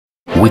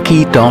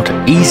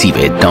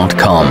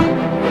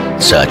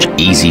wiki.ezvid.com. Search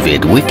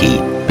Ezvid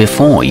Wiki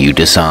before you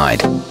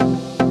decide.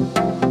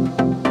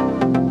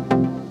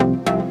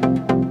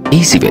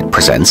 Ezvid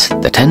presents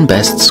the 10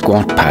 best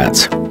squat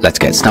pads. Let's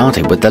get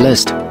started with the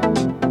list.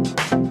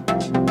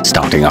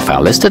 Starting off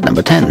our list at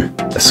number 10,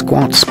 the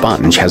Squat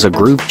Sponge has a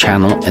groove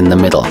channel in the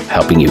middle,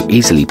 helping you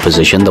easily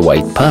position the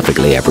weight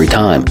perfectly every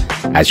time.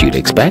 As you'd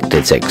expect,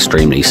 it's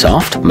extremely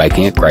soft,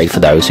 making it great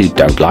for those who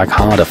don't like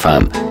harder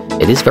foam.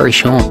 It is very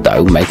short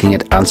though, making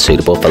it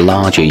unsuitable for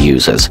larger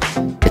users.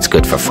 It's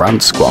good for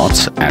front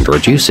squats and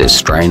reduces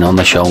strain on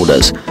the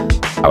shoulders.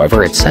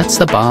 However, it sets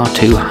the bar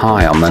too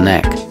high on the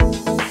neck.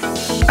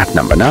 At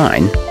number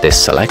 9,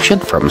 this selection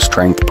from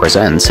Strength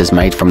Presents is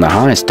made from the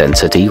highest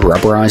density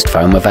rubberized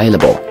foam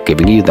available,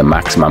 giving you the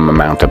maximum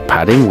amount of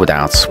padding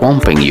without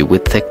swamping you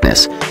with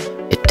thickness.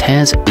 It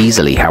tears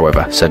easily,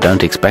 however, so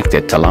don't expect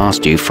it to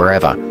last you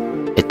forever.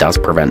 It does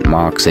prevent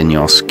marks in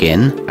your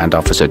skin and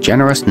offers a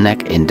generous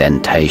neck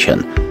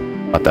indentation,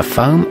 but the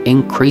foam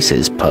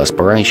increases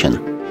perspiration.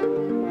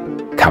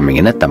 Coming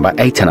in at number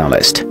 8 on our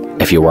list.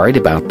 If you're worried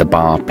about the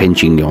bar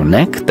pinching your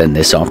neck, then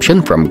this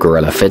option from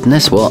Gorilla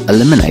Fitness will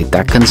eliminate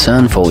that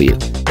concern for you.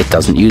 It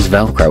doesn't use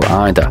Velcro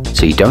either,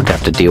 so you don't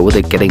have to deal with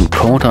it getting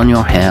caught on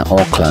your hair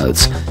or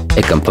clothes.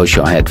 It can push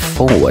your head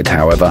forward,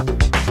 however.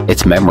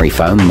 Its memory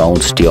foam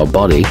molds to your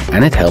body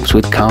and it helps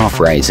with calf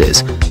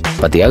raises,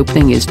 but the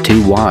opening is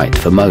too wide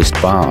for most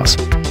bars.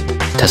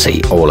 To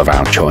see all of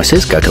our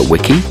choices, go to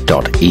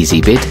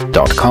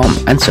wiki.ezvid.com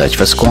and search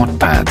for squat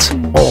pads,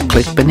 or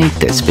click beneath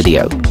this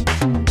video.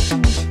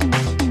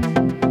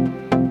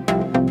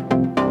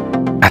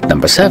 At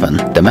number 7,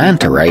 the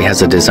Manta Ray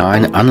has a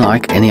design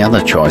unlike any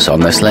other choice on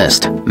this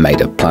list.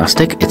 Made of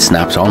plastic, it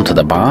snaps onto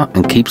the bar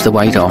and keeps the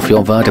weight off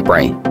your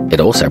vertebrae. It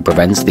also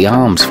prevents the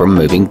arms from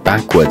moving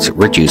backwards,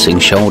 reducing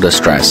shoulder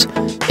stress.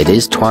 It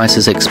is twice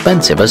as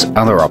expensive as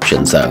other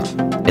options though.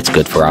 It's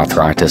good for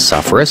arthritis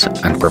sufferers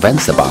and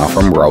prevents the bar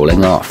from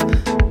rolling off.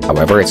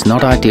 However, it's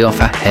not ideal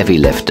for heavy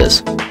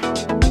lifters.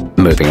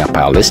 Moving up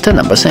our list to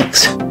number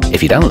 6.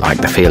 If you don't like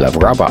the feel of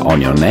rubber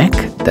on your neck,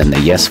 then the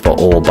Yes for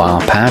All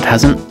bar pad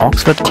has an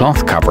Oxford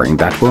cloth covering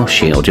that will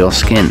shield your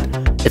skin.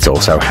 It's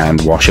also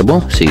hand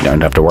washable, so you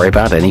don't have to worry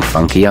about any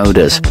funky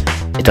odors.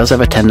 It does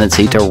have a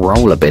tendency to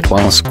roll a bit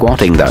while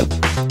squatting though.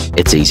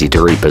 It's easy to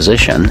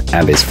reposition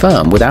and is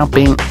firm without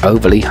being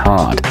overly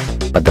hard,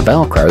 but the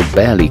Velcro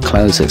barely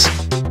closes.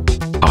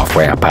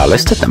 Halfway up our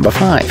list at number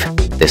 5.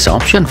 This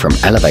option from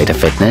Elevator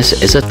Fitness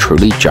is a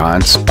truly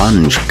giant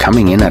sponge,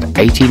 coming in at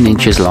 18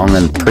 inches long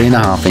and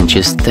 3.5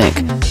 inches thick.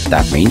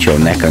 That means your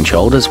neck and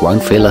shoulders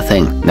won't feel a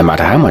thing, no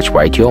matter how much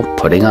weight you're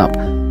putting up.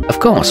 Of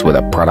course, with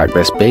a product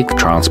this big,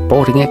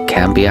 transporting it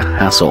can be a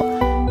hassle.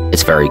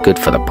 It's very good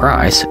for the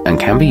price and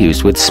can be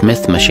used with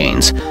Smith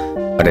machines,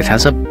 but it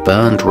has a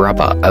burned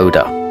rubber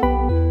odor.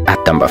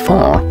 At number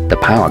 4, the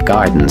Power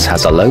Guidance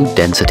has a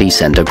low-density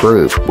center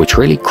groove, which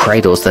really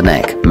cradles the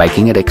neck,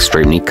 making it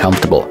extremely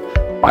comfortable.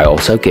 By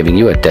also giving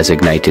you a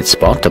designated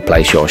spot to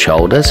place your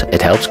shoulders,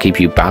 it helps keep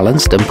you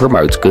balanced and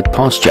promotes good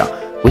posture,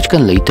 which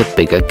can lead to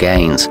bigger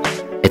gains.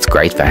 It's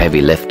great for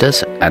heavy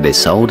lifters and is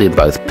sold in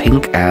both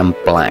pink and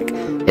black.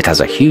 It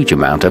has a huge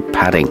amount of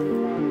padding.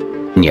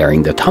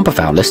 Nearing the top of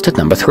our list at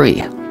number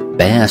 3.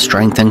 Bare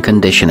Strength and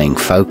Conditioning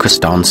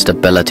focused on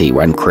stability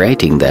when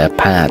creating their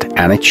pad,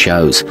 and it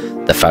shows.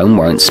 The foam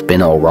won't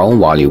spin or roll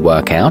while you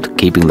work out,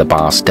 keeping the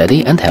bar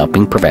steady and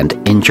helping prevent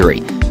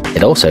injury.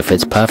 It also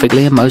fits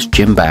perfectly in most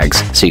gym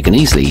bags, so you can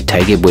easily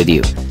take it with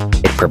you.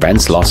 It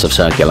prevents loss of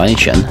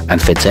circulation and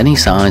fits any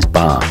size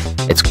bar.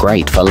 It's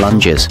great for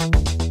lunges.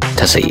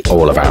 To see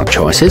all of our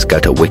choices, go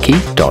to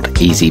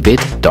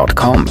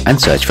wiki.ezvid.com and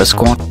search for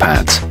squat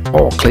pads,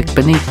 or click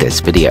beneath this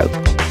video.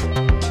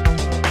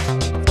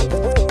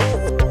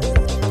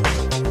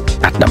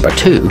 At number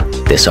 2,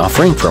 this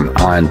offering from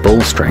Iron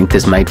Bull Strength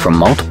is made from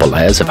multiple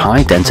layers of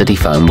high-density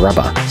foam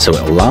rubber, so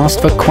it'll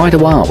last for quite a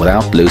while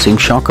without losing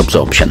shock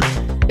absorption.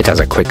 It has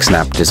a quick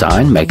snap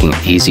design, making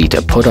it easy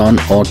to put on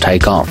or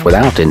take off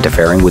without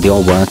interfering with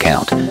your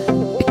workout.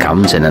 It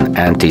comes in an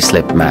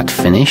anti-slip matte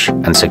finish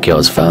and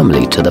secures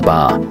firmly to the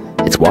bar.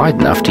 It's wide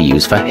enough to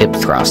use for hip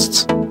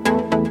thrusts.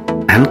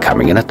 And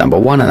coming in at number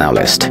 1 on our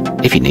list.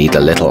 If you need a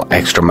little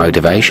extra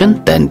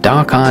motivation, then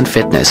Dark Iron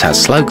Fitness has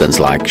slogans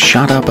like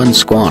 "Shut Up and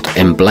Squat"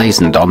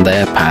 emblazoned on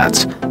their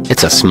pads.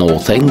 It's a small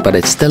thing, but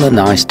it's still a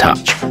nice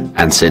touch.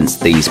 And since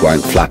these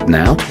won't flatten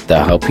out,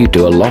 they'll help you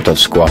do a lot of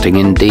squatting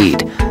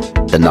indeed.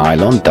 The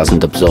nylon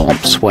doesn't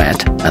absorb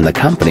sweat, and the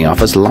company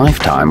offers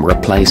lifetime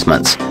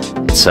replacements.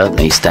 It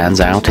certainly stands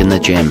out in the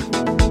gym.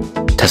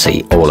 To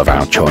see all of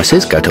our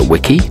choices, go to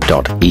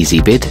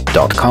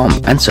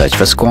wiki.ezvid.com and search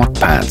for squat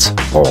pads,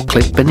 or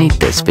click beneath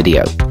this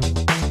video.